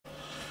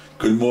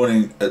Good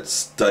morning,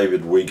 it's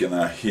David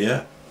Weegenaar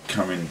here,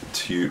 coming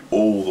to you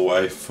all the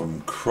way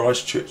from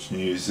Christchurch,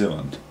 New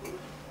Zealand.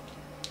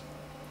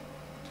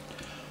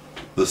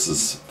 This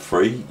is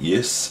free,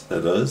 yes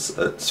it is,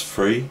 it's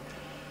free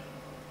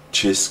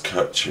chess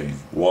coaching.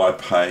 Why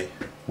pay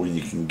when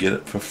you can get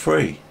it for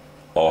free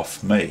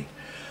off me?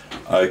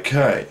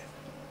 Okay,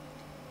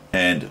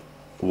 and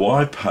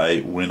why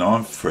pay when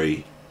I'm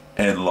free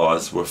and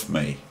lies with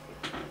me?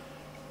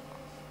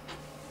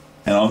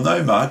 And I'm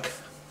no mug.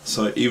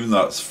 So even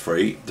though it's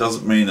free,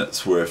 doesn't mean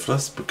it's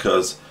worthless,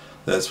 because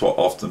that's what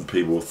often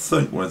people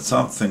think. When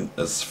something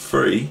is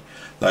free,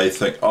 they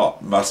think, oh,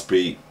 must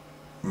be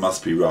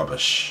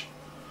rubbish.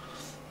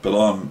 But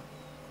I'm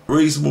a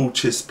reasonable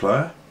chess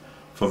player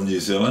from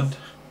New Zealand,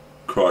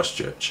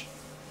 Christchurch.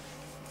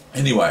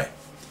 Anyway,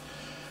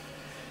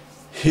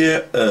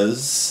 here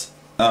is,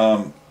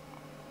 and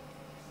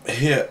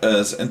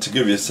to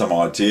give you some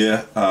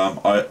idea,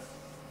 I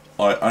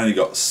only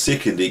got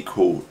second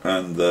equal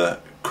in the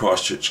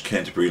Christchurch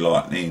Canterbury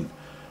Lightning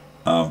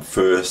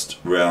first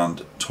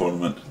round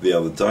tournament the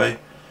other day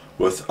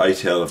with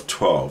 8 out of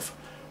 12.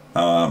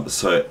 And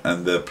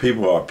the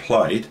people I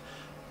played,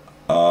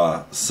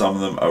 some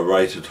of them are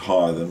rated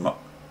higher than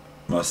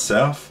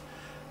myself,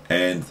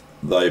 and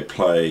they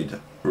played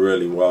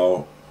really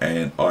well,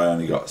 and I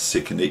only got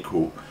second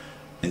equal.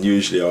 And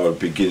usually I would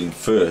be getting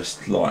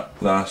first,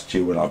 like last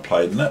year when I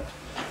played in it.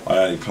 I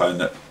only play in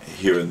it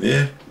here and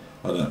there.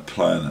 I don't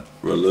play in it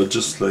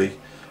religiously.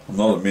 I'm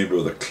not a member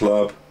of the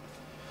club.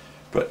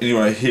 But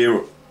anyway,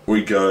 here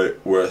we go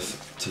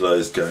with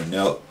today's game.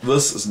 Now,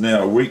 this is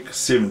now week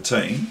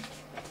 17.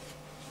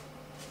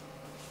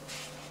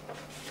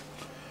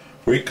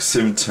 Week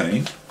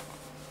 17.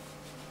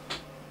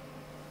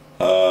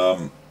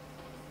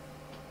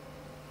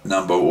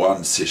 Number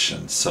 1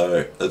 session.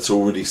 So it's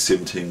already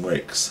 17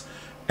 weeks.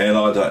 And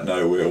I don't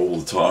know where all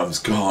the time's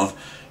gone.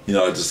 You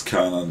know, I just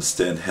can't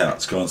understand how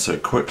it's gone so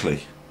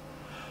quickly.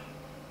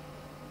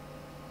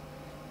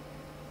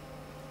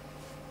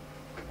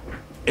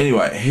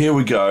 Anyway, here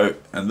we go,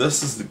 and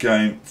this is the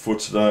game for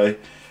today,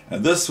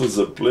 and this was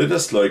a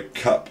Bledisloe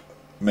Cup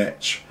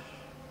match,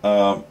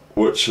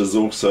 which is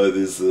also,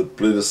 there's the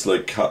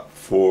Bledisloe Cup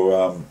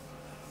for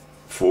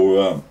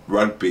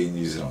rugby in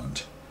New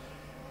Zealand.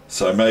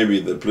 So maybe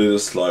the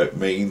Bledisloe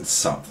means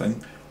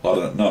something, I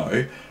don't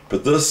know,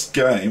 but this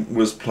game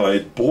was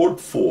played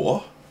board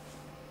 4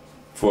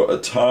 for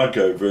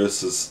Otago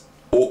versus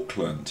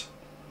Auckland,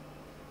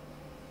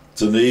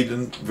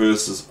 Dunedin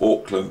versus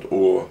Auckland,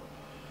 or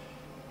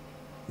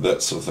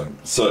that sort of thing.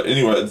 So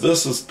anyway,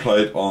 this is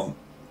played on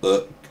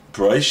the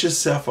gracious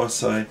South, I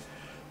say,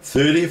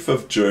 30th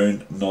of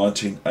June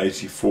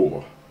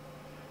 1984,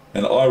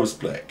 and I was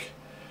black.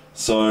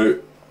 So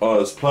I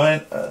was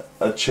playing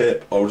a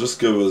chap, I'll just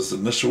give his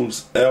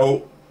initials,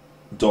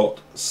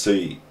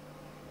 L.C.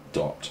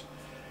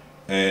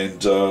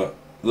 And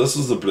this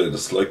is the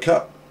Bledisloe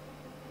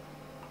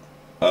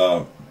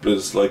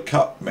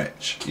Cup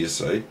match, you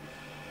see.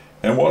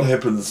 And what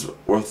happens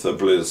with the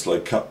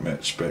Bledisloe Cup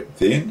match back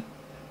then,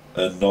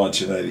 in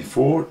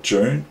 1984,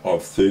 June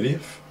of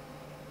 30th,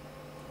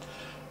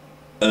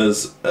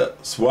 is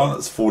it's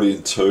 40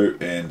 and 2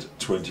 and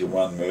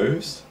 21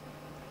 moves.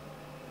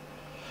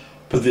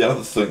 But the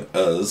other thing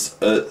is,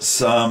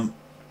 it's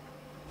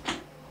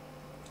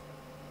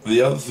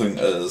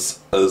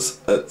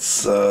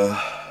it's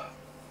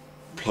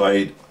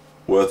played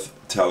with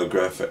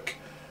telegraphic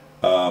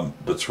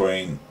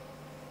between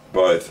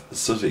both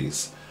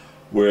cities,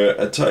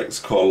 where it takes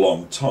quite a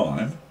long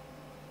time.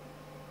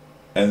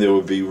 And there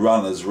would be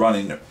runners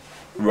running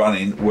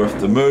with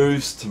the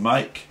moves to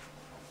make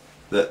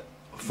that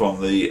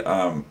from the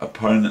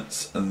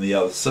opponents in the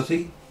other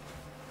city,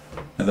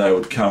 and they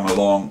would come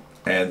along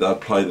and they'd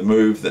play the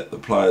move that the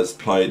players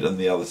played in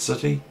the other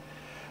city,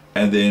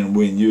 and then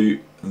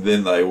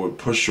then they would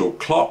push your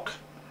clock,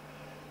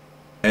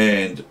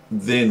 and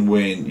then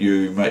when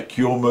you make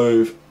your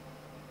move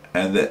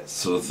and that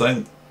sort of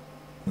thing,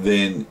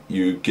 then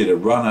you get a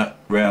runner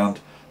round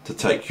to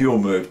take your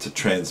move to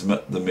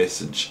transmit the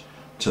message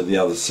to the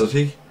other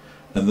city.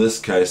 In this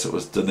case, it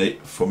was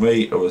for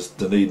me it was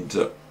Dunedin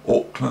to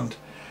Auckland,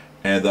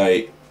 and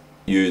they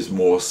use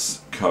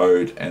Morse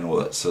code and all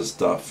that sort of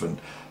stuff, and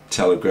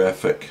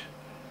telegraphic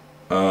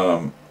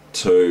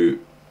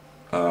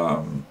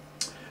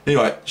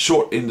anyway,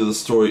 short end of the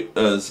story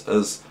is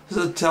it's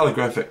a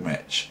telegraphic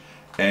match.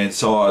 And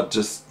so I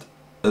just,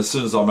 as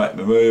soon as I make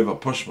my move, I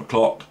push my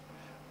clock,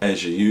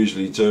 as you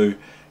usually do,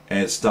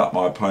 and start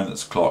my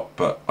opponent's clock,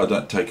 but I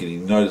don't take any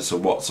notice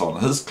of what's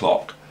on his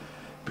clock,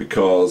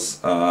 because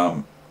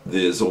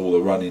there's all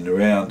the running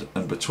around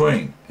in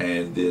between,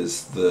 and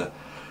there's the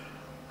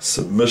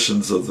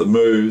submissions of the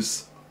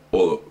moves,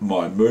 or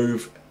my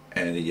move,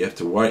 and you have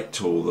to wait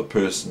till the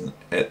person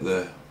at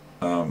the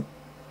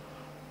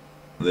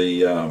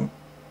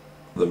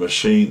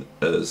machine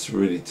is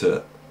ready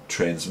to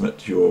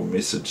transmit your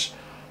message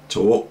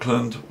to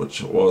Auckland, which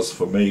it was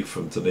for me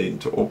from Dunedin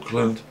to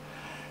Auckland.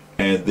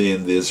 And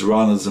then there's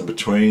runners in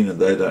between, and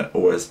they don't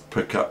always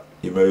pick up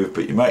you move,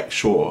 but you make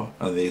sure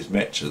in these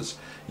matches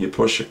you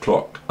push your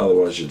clock,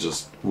 otherwise you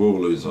just will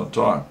lose on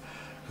time,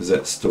 because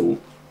that's still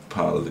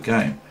part of the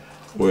game.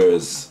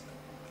 Whereas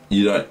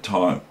you can't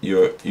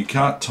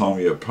time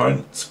your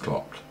opponent's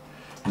clock.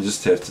 You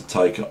just have to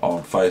take it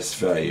on face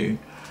value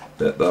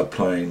that they're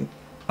playing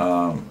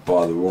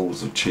by the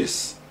rules of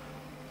chess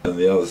in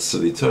the other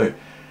city too.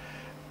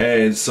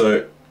 And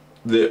so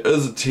there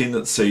is a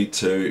tendency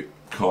to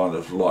kind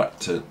of like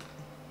to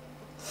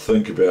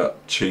think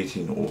about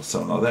cheating or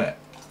something like that.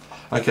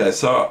 Okay,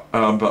 so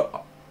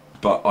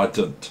but I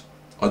didn't.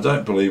 I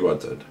don't believe I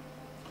did.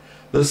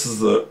 This is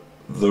the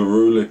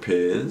ruler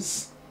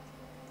pairs,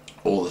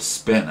 or the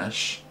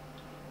Spanish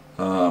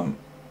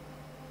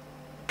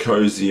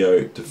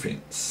Cozio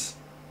defense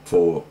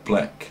for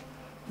black,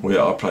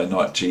 where I play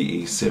knight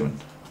GE7.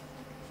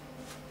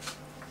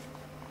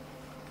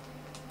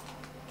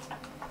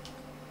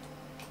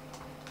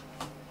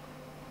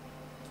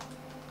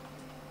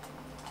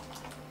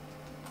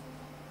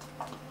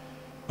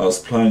 I was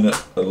playing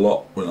it a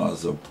lot when I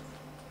was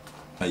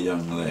a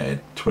young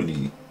lad,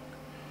 20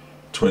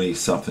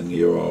 something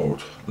year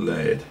old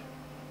lad.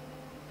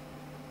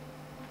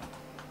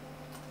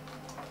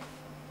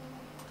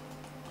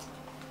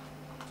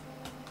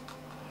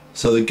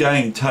 So the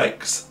game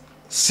takes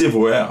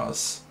several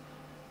hours,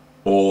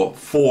 or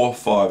 4 or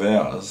 5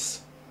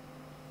 hours,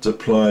 to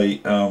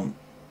play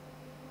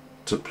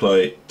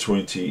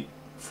 20,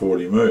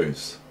 40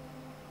 moves,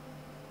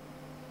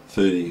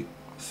 30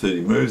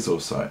 moves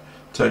or so.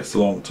 It takes a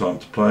long time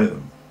to play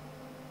them.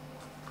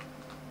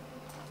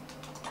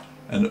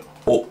 And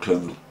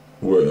Auckland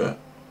were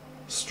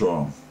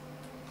strong.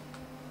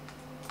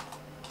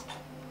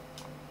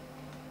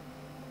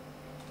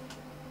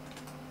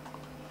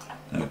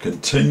 Now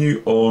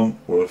continue on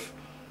with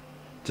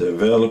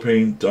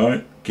developing.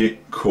 Don't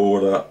get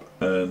caught up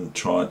in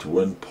trying to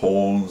win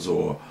pawns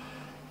or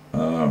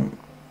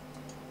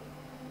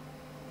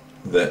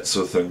that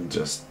sort of thing.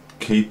 Just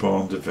keep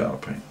on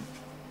developing.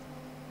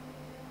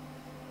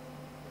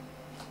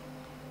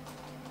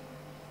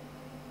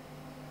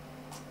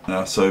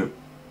 Now, so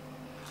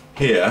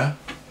here,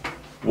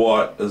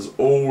 white is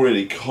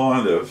already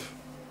kind of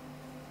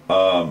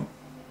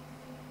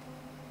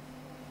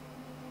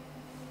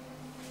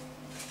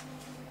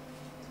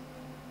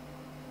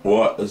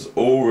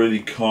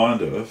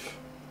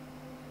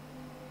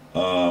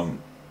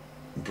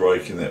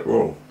breaking that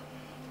rule.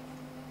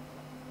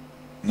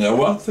 Now,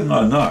 one thing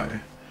I know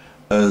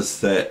is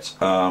that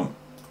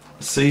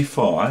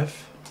C5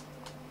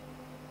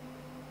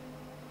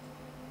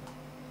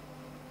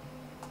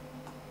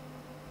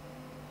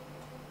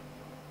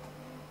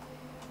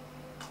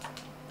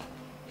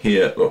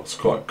 here it looks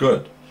quite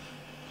good.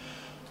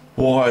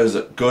 Why is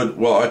it good?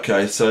 Well,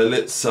 okay, so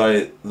let's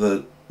say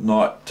the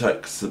knight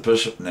takes the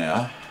bishop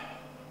now.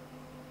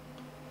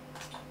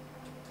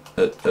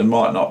 It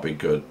might not be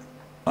good.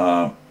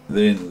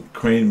 Then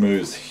queen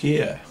moves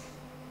here.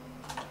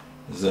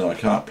 Then I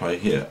can't play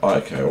here.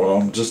 Okay, well,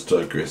 I'm just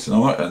digressing. I'm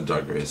not going to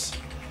digress,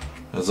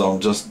 as I'm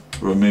just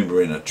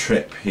remembering a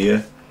trap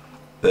here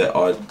that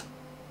I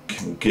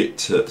can get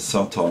to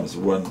sometimes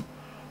win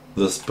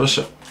this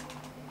bishop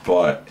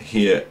by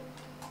here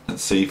and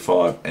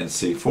C5 and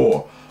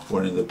C4,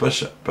 winning the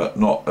bishop, but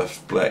not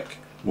if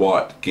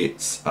white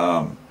gets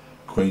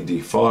queen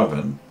D5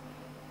 in.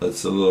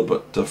 It's a little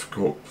bit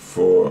difficult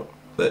for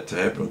that to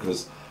happen,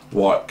 because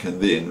white can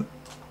then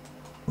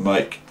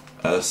make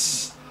a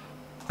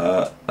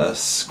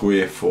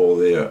square for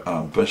their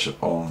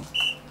bishop on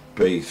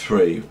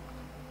B3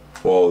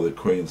 while the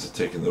queen's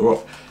attacking the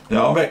rook.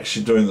 Now, I'm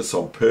actually doing this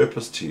on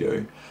purpose to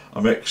you.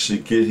 I'm actually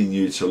getting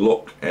you to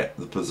look at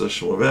the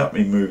position without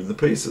me moving the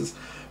pieces,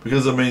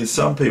 because I mean,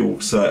 some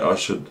people say I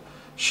should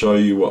show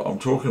you what I'm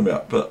talking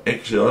about, but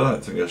actually I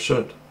don't think I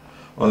should.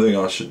 I think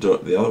I should do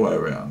it the other way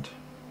around.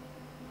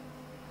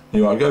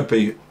 Anyway, I go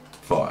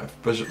B5,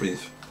 bishop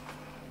B3,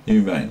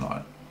 new main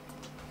line.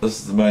 This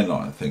is the main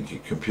line, thank you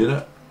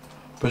computer.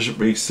 Bishop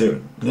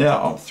B7.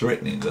 Now I'm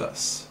threatening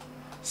this.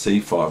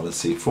 C5 and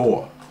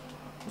C4,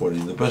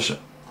 winning the bishop.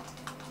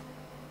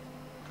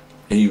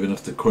 Even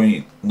if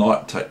the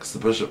knight takes the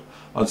bishop,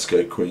 I'd just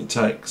go queen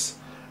takes,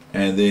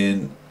 and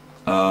then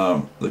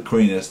the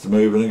queen has to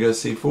move in and go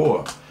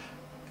C4,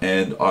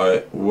 and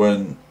I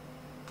win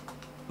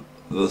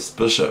this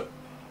bishop.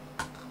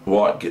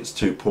 White gets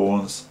 2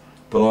 pawns,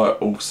 but I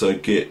also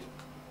get,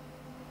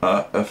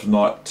 if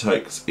knight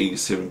takes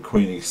E7,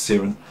 queen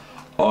E7,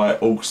 I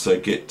also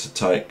get to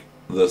take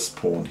this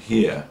pawn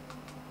here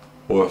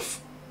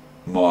with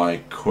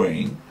my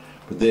queen,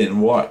 but then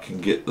white can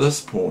get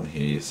this pawn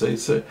here, you see.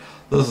 So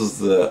this is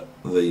the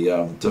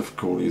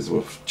difficulties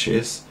with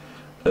chess,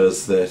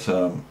 is that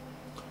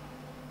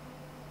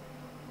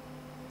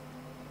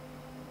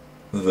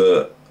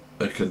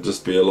it can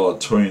just be a lot of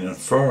toing and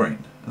froing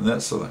and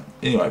that sort of thing.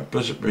 Anyway,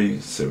 bishop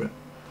B7,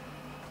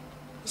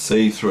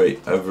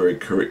 C3, a very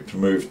correct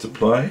move to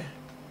play,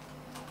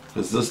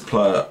 because this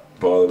player,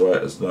 by the way,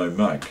 is no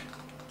mug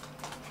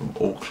from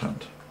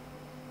Auckland.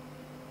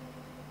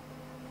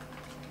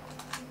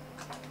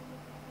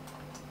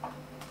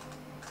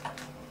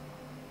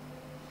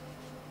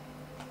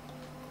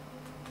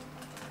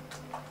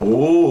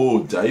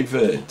 Oh,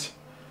 David.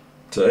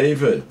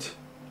 David.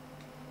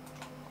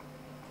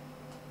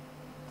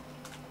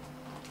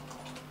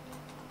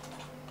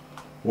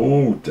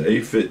 Oh,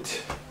 David.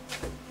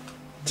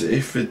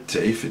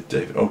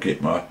 David. I'll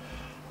get my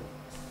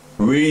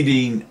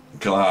reading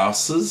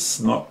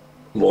glasses, not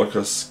like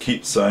I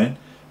keep saying,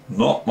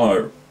 not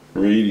my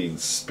reading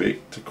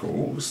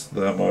spectacles,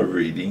 they're my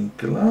reading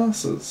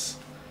glasses.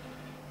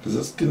 Because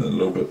it's getting a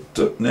little bit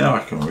dip. Now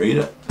I can read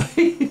it.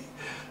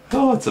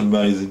 Oh, it's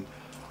amazing.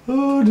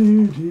 Oh,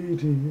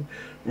 dear.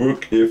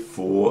 Rook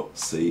F4,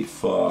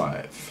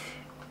 C5.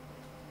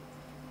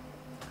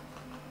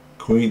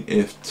 Queen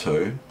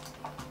F2.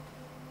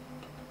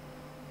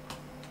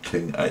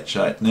 King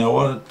H8. Now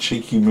what a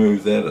cheeky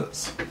move that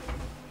is.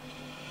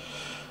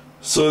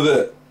 So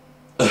that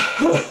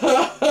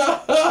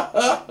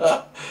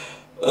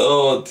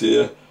oh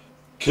dear,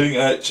 King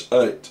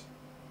H8,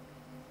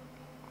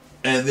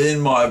 and then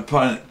my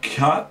opponent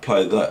can't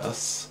play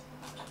this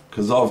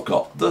because I've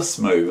got this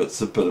move.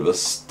 It's a bit of a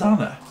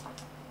stunner.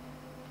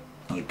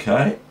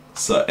 Okay,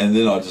 so and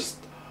then I just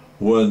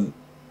win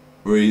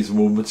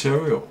reasonable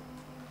material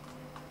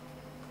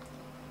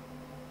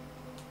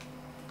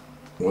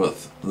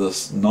with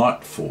this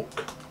knight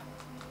fork.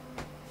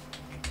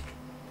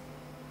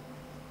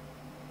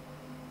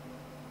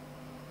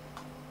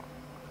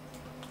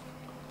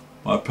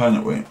 My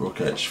opponent went rook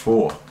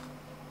h4.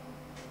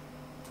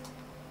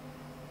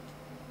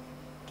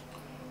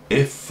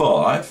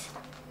 f5,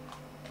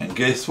 and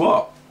guess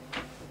what?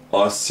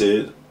 I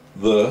said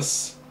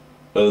this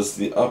is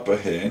the upper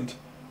hand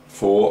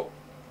for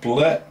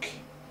black.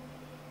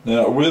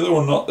 Now whether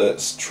or not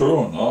that's true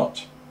or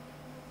not,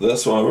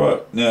 that's what I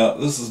wrote. Now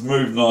this is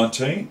move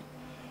 19,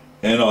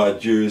 and I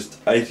had used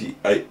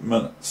 88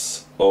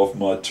 minutes of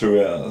my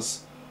 2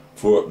 hours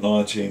for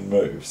 19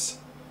 moves.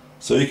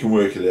 So you can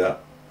work it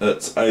out.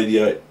 It's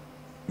 88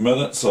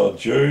 minutes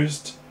I'd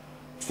used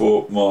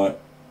for my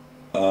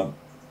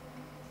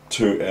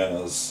 2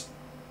 hours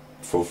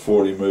for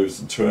 40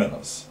 moves in 2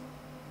 hours.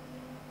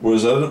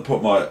 Whereas I didn't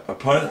put my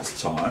opponent's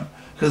time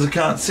because I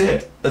can't see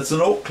it. It's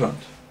in Auckland.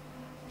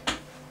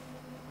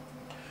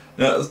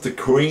 Now if the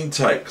queen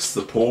takes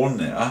the pawn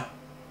now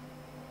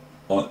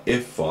on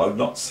f5,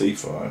 not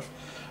c5,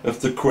 if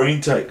the queen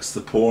takes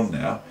the pawn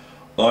now,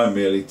 I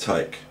merely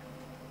take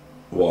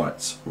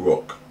white's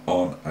rook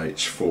on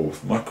h4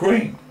 with my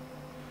queen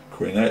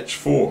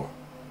h4,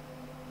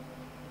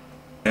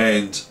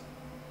 and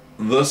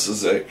this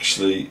is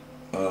actually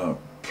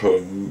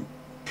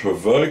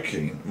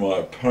provoking my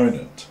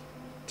opponent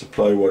to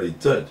play what he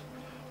did,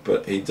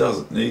 but he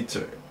doesn't need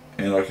to.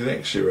 And I can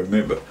actually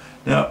remember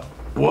now,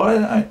 why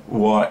don't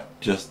white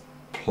just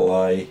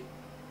play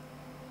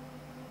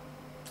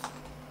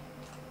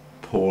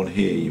pawn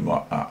here, you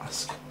might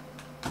ask.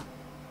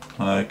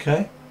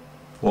 Okay,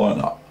 why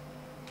not?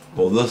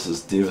 Well, this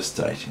is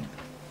devastating.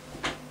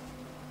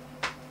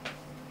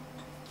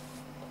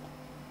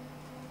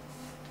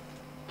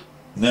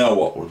 Now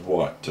what would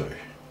white do?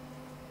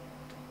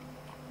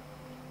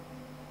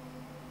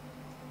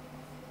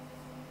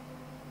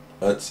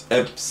 It's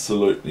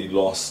absolutely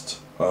lost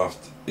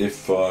after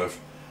f5.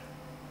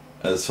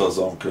 As far as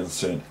I'm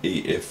concerned,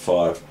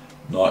 ef5,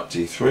 knight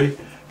d3,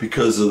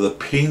 because of the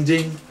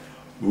pending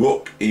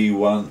rook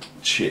e1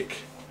 check.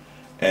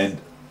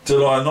 And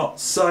did I not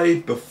say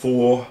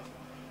before,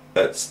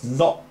 it's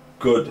not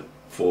good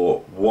for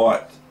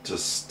white to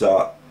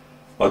start?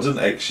 I didn't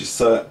actually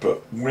say it,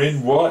 but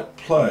when white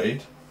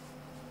played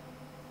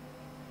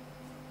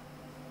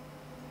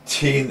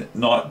 10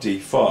 knight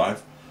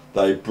d5,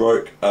 they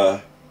broke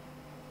a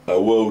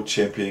world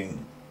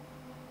champion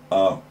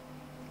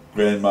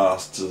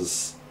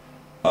grandmaster's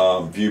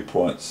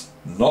viewpoints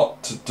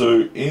not to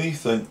do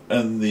anything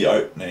in the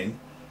opening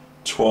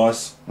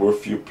twice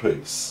with your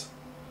piece.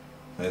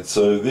 And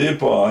so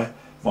thereby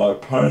my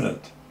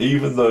opponent,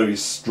 even though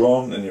he's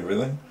strong and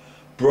everything,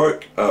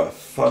 broke a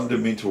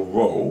fundamental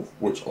rule,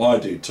 which I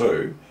do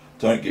too,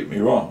 don't get me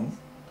wrong,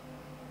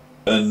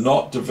 in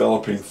not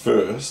developing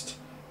first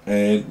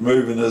and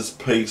moving his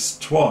piece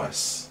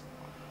twice.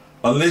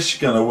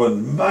 Unless you're going to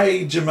win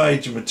major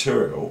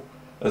material,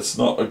 it's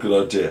not a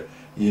good idea.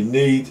 You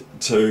need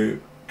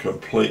to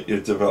complete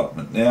your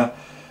development. Now,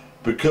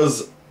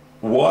 because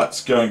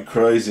white's going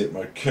crazy at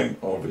my king,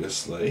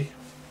 obviously,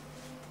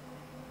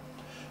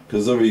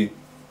 because if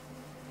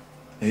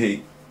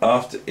he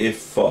after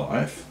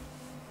f5,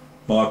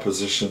 my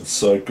position's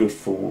so good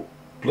for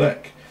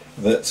black.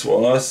 And that's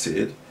what I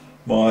said,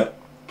 my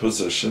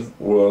position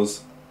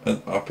was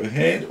an upper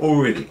hand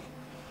already.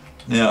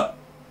 Now,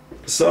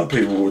 some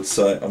people would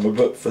say I'm a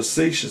bit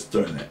facetious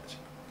doing that.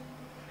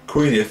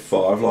 Queen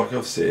f5, like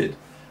I've said,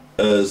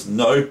 is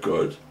no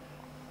good,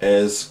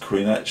 as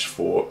queen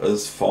h4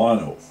 is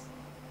final,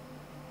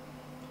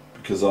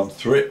 because I'm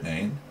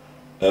threatening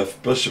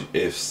if bishop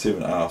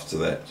f7 after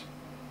that,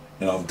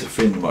 and I'm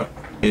defending my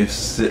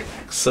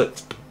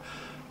f6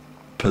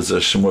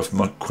 position with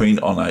my queen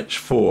on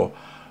h4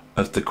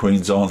 if the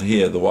queen's on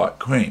here, the white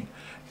queen.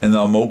 And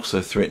I'm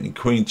also threatening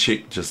queen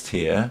check just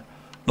here,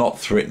 not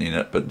threatening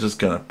it but just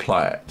going to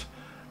play it,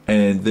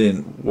 and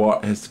then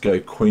white has to go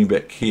queen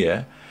back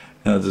here,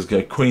 and I'll just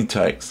go queen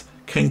takes,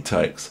 king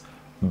takes,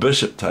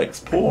 bishop takes,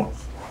 pawn,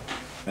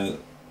 and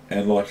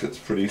like it's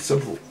pretty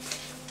simple.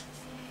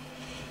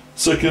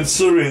 So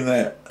considering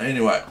that,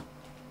 anyway,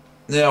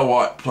 now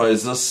white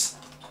plays this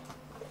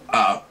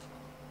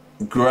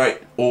great,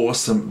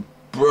 awesome,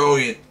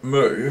 brilliant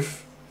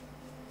move,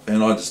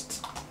 and I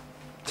just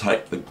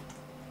take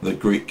the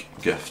Greek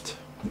gift,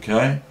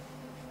 okay?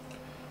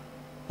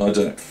 I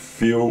don't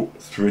feel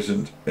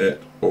threatened at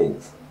all.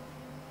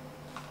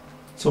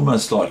 It's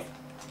almost like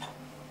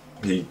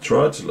he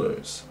tried to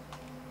lose.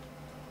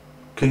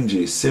 King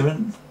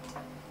G7,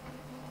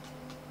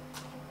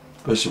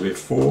 Bishop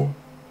F4,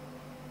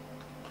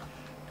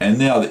 and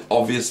now the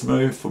obvious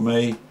move for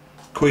me,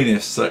 Queen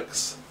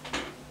F6,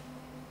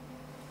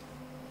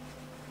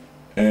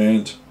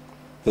 and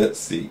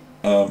that's the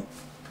Rook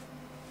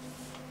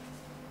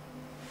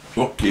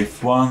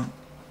F1,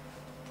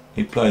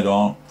 he played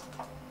on,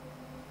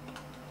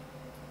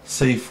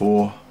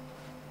 C4,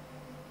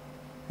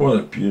 what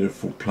a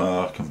beautiful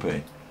player I can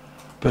be,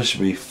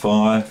 Bishop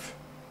E5,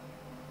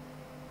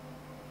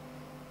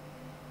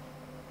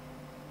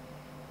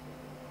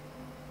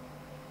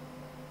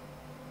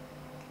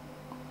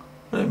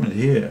 what happened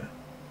here?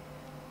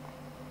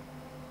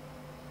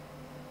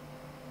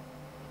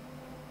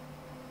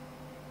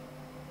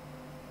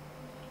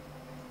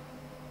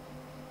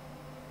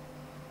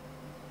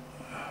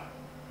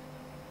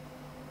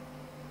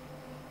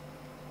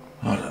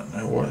 I don't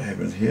know what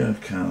happened here, I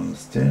can't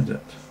understand it.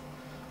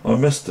 I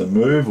missed a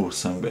move or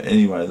something, but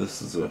anyway,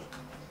 this is a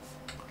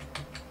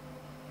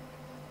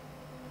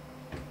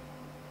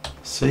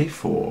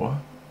C4.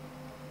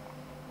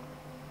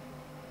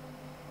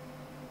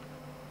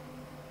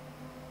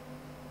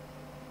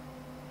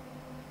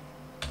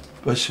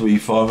 Bishop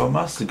E5, I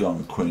must have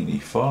gone Queen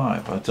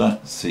E5, I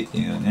don't see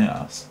anything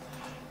else.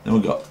 Then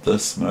we got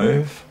this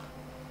move,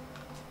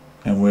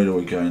 and where do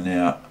we go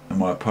now? And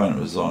my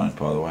opponent resigned,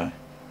 by the way.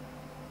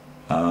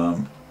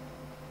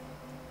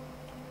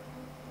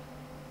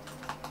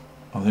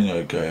 I think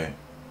I'll go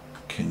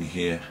king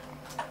here.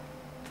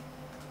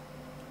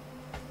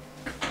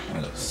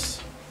 And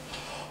it's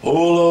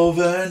all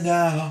over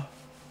now.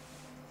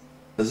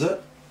 Is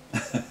it?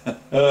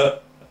 I'm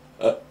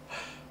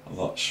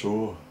not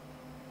sure.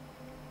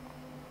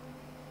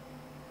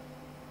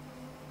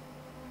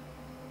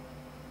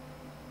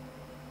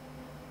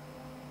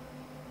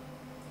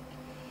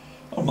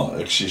 I'm not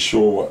actually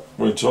sure what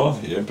went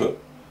on here, but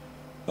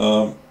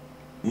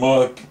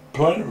my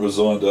opponent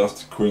resigned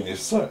after Queen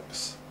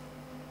F6.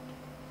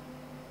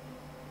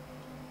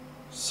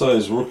 So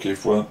is Rook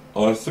F1.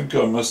 I think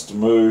I missed a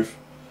move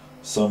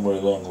somewhere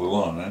along the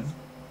line.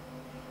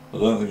 I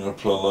don't think I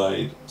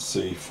played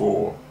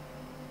C4.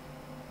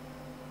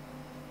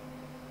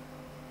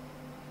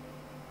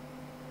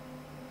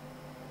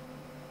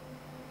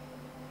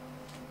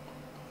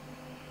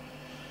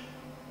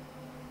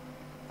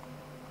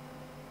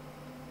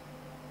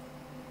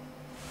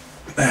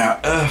 Now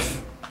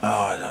if,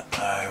 I don't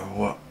know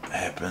what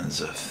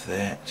happens if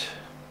that.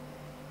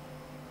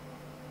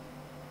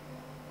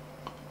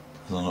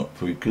 Doesn't look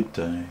very good,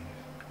 Dave.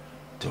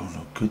 Don't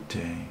look good,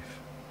 Dave.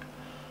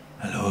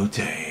 Hello,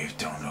 Dave.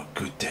 Don't look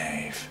good,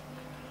 Dave.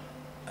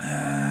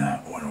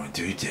 What do I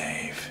do,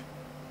 Dave?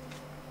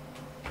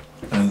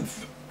 And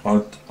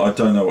I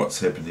don't know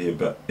what's happened here,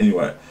 but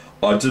anyway,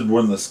 I did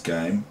win this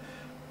game.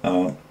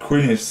 Queen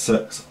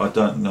F6, I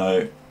don't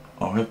know.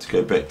 I'll have to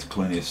go back to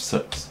Queen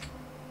F6.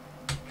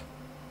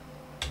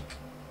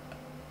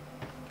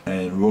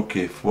 And Rook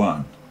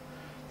F1.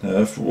 Now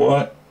if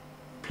white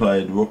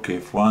played Rook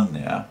F1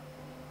 now,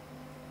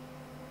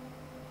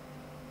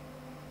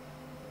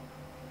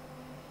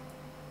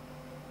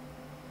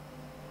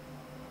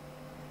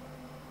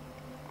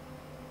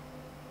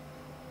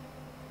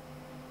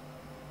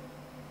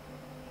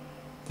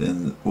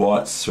 then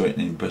white's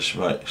threatening Bishop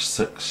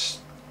H6.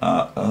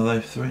 Are they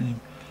threatening?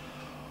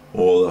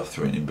 Or they're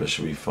threatening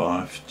Bishop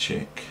E5,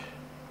 check.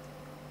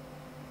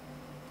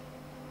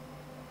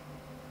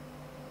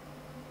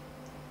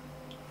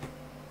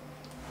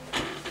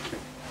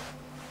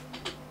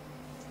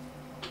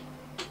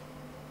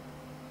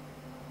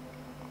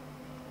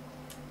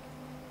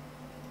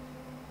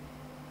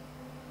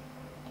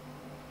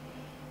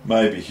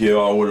 Maybe here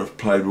I would have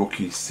played Rook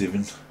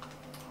E7.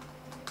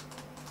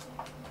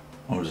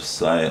 I'll just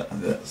say it.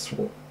 That's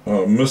what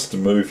I missed a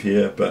move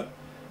here, but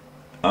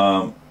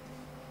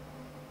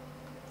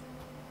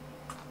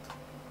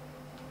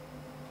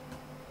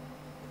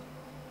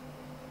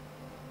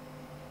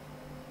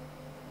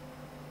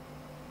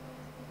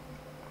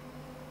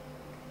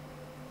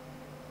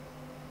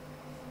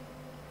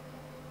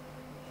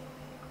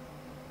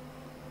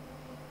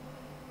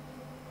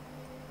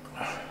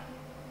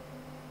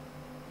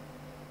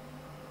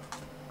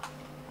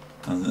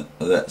and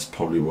that's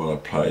probably what I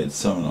played,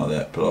 something like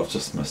that, but I've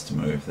just missed a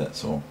move,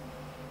 that's all.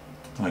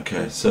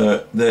 Okay,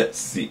 so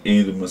that's the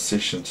end of my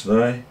session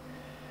today,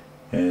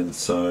 and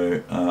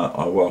so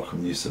I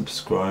welcome new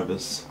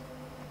subscribers,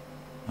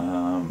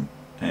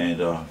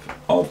 and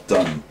I've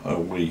done a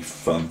wee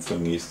fun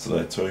thing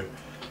yesterday too,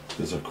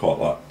 because I quite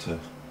like to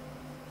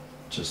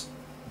just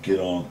get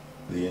on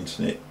the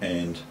internet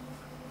and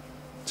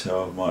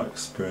tell my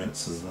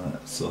experiences and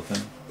that sort of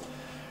thing.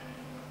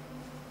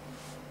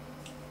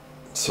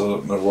 So I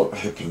don't know what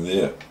happened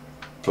there,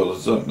 but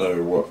I don't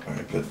know what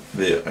happened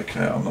there.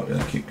 Okay, I'm not going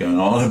to keep going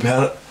on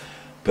about it.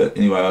 But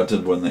anyway, I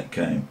did win that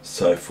game.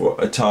 So for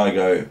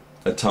Otago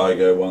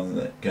won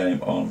that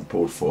game on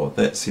board 4.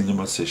 That's the end of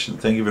my session.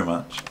 Thank you very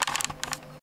much.